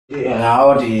And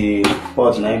all the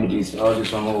pots and everything, all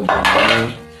this one will be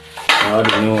done. And all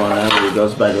the new one, I will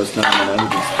just buy just now and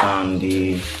everything. And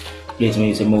the place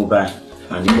me is a mobile.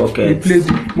 And the bucket,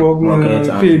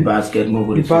 and the basket,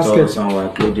 move the basket,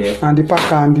 somewhere, there. And the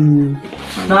packer and the.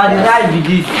 Now the rice be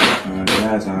this.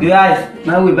 The rice,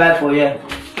 now we buy for you.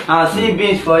 And see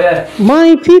beans for you.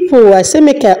 My people, I say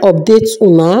make I update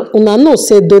una. Una know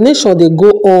say donation they go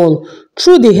on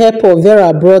through the help of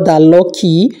Vera brother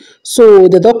Lucky. So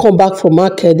they don't come back from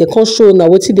market. They can't show now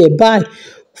what they buy.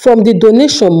 From the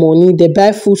donation money, they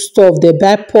buy food stuff, they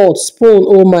buy pot, spoon.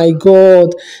 Oh my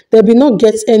God. They be not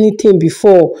get anything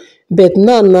before. But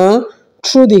now,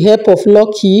 through the help of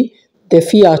Lucky, they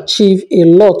feel achieve a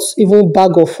lot, even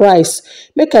bag of rice.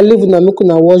 Make I leave una make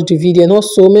una watch the video, and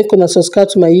also make una subscribe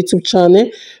to my YouTube channel.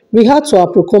 React to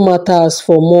Aproko matters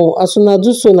for more. As una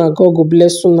do so, na God go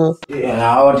bless una. And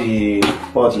all the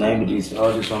pots and everything,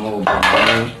 all this one will be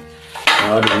done.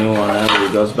 And all the new one, I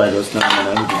will just buy just now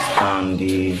and everything. And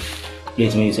the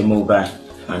place me is a mobile.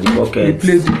 And the bucket, and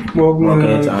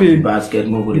the basket,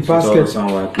 move the basket,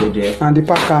 somewhere, there. And the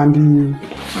packer and the.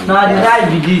 Now the rice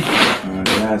be this.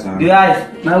 The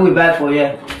rice, now we buy for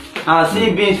you. And see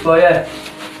beans for you.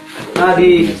 Now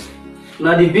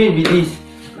the beans be this.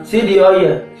 See the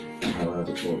oil.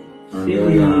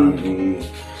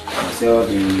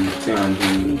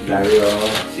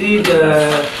 See the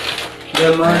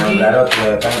money, the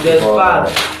spag.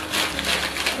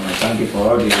 Thank you for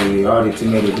all the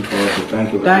things they do for us.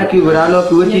 Thank you. Thank you, Vera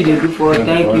Lucky. What you do for us?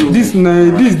 Thank you. This the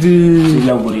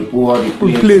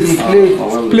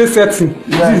place setting.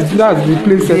 That's the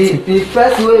place setting. The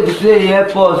first way to play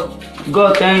help us.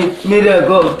 God thank me,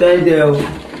 God thank them.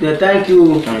 Thank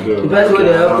you. The first way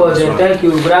they help us. Thank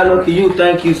you, Vera Lucky. You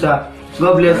thank you, sir.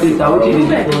 God bless you, sir. What you do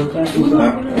for us? Thank you,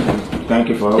 sir. Thank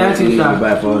you for all the things you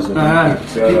buy for us. The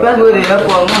best way they help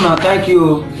us, no, thank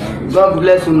you. God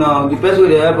bless you now. The best way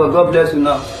they help us, God bless you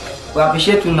now. We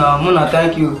appreciate you now, Mona.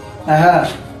 Thank you.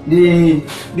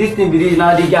 This thing be this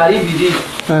now. The gari be this.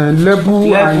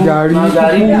 Lebu and gari.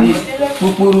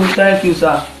 Pupuru. Thank you,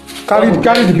 sir. Carry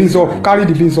the beans up. Carry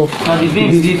the beans up. Now the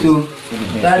beans this too.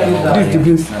 Thank you, sir. This is the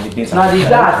beans. Now the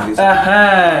gas.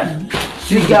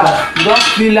 See gas. Don't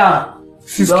fill am.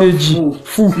 6 kg.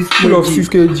 Full of 6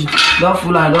 kg. Don't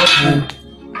full and don't full.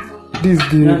 This is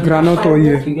the granite oil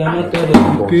here. The granite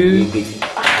oil. Okay. This is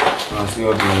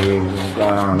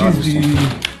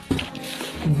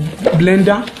the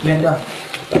blender. The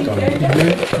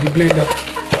blender.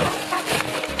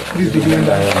 This is the blender.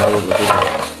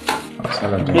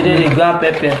 This is the ground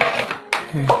pepper.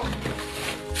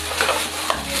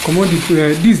 Come on, this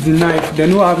is the knife. They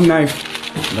don't have knife.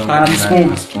 And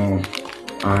the spoon.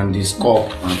 And this cup.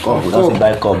 And cup. We don't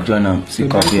buy cup, join them. See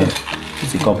cup here.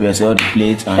 See cup here. See all the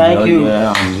plates and thank you.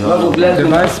 The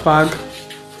nice spag.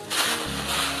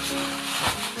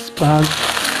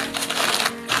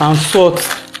 And salt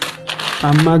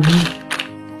and Maggi.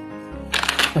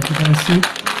 As you can see,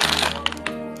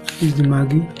 this is the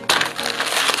Maggi.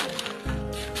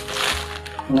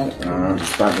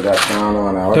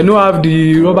 They don't have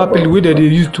the rubber pellet where they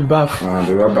use to bath.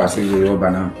 The rubber, see the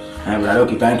rubber now. And Brother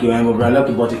Lucky, thank you, and Brother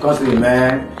Lucky, but it costs me,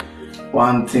 man.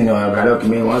 One thing, Brother Lucky,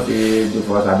 me once they do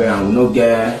for us, I bet, and we no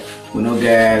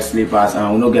get slippers,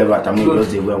 and we no get vitamin. We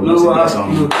just wear. We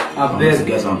just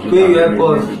get some. Pay you help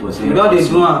us. We don't dey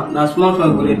do am. Na small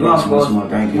thing we dey do am for us.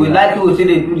 We like you say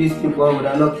they do this thing for us,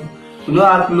 Brother Lucky. We no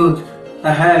have clothes.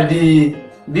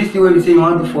 This thing wey you say you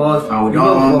want do for us. And we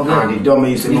don't forget. And the door me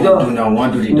you say no do now. We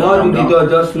want do the door. We want do the door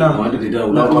just now. We want do the door.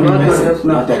 We don't come the person.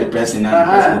 Not tell the person. The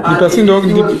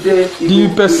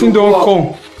person don't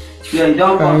come. Yeah, he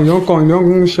don't come. He don't come. He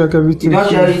don't check everything. He don't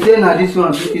check. He say na this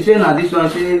one. He say na this one.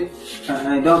 Say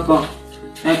he don't come.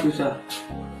 Thank you, sir.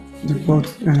 The pot.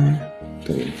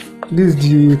 This is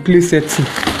the plate setting.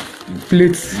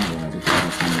 Plates.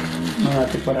 And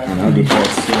all the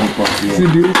pots.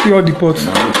 See all the pots.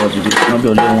 Not the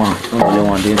only one. Not the only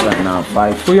one. There's like now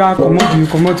 5. Oh yeah, come on.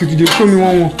 Show me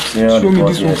one. Show me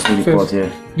this one first.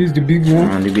 This is the big one.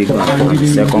 And the big one. And the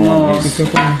second one. The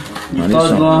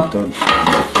third one.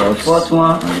 The fourth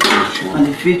one. And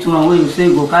the fifth one. When you say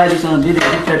go carry this one, they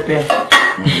prepare.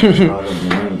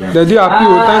 They did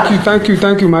happy.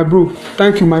 Thank you, my bro.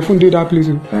 Thank you, my phone did that please.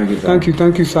 Thank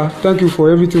you, sir. Thank you for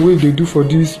everything what they do for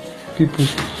these people.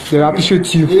 They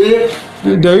appreciate you.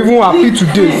 They even happy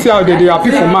today. See how they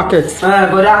happy for market.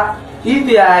 But if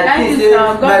they are, thank you, sir.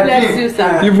 God bless you,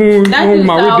 sir. Even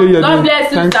my way there. God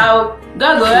bless you, sir.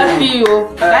 God will help you.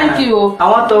 Thank you. I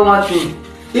want to one thing.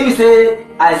 If you say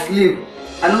I sleep,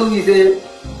 I know you say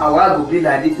I want to be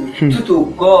like this. Due to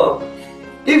God.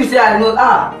 If you say I know,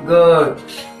 God.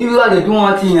 If you want to do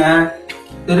one thing,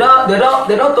 They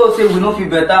don't talk say we no feel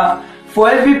better. For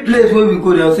every place where we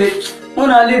go, they'll say, when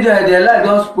I live there, their life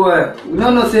don't spoil. We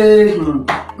don't know say,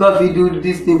 God will do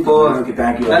this thing for us. Okay,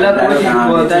 thank you. I love what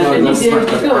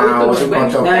you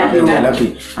Thank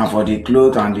you. And for the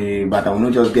clothes and the but I will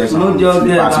not just get some. No just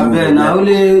get a now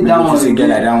only that one. Get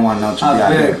like that one now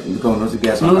today. Because we not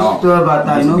get some now. No store but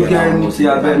I no get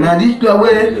anything. Now this store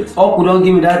where Uncle don't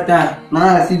give me that time.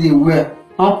 Now I see the wear.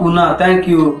 Uncle now, thank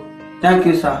you. Thank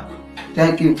you, sir.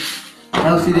 Thank you.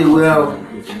 Now see the wear.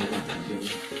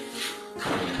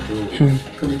 4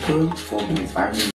 minutes, 5 minutes.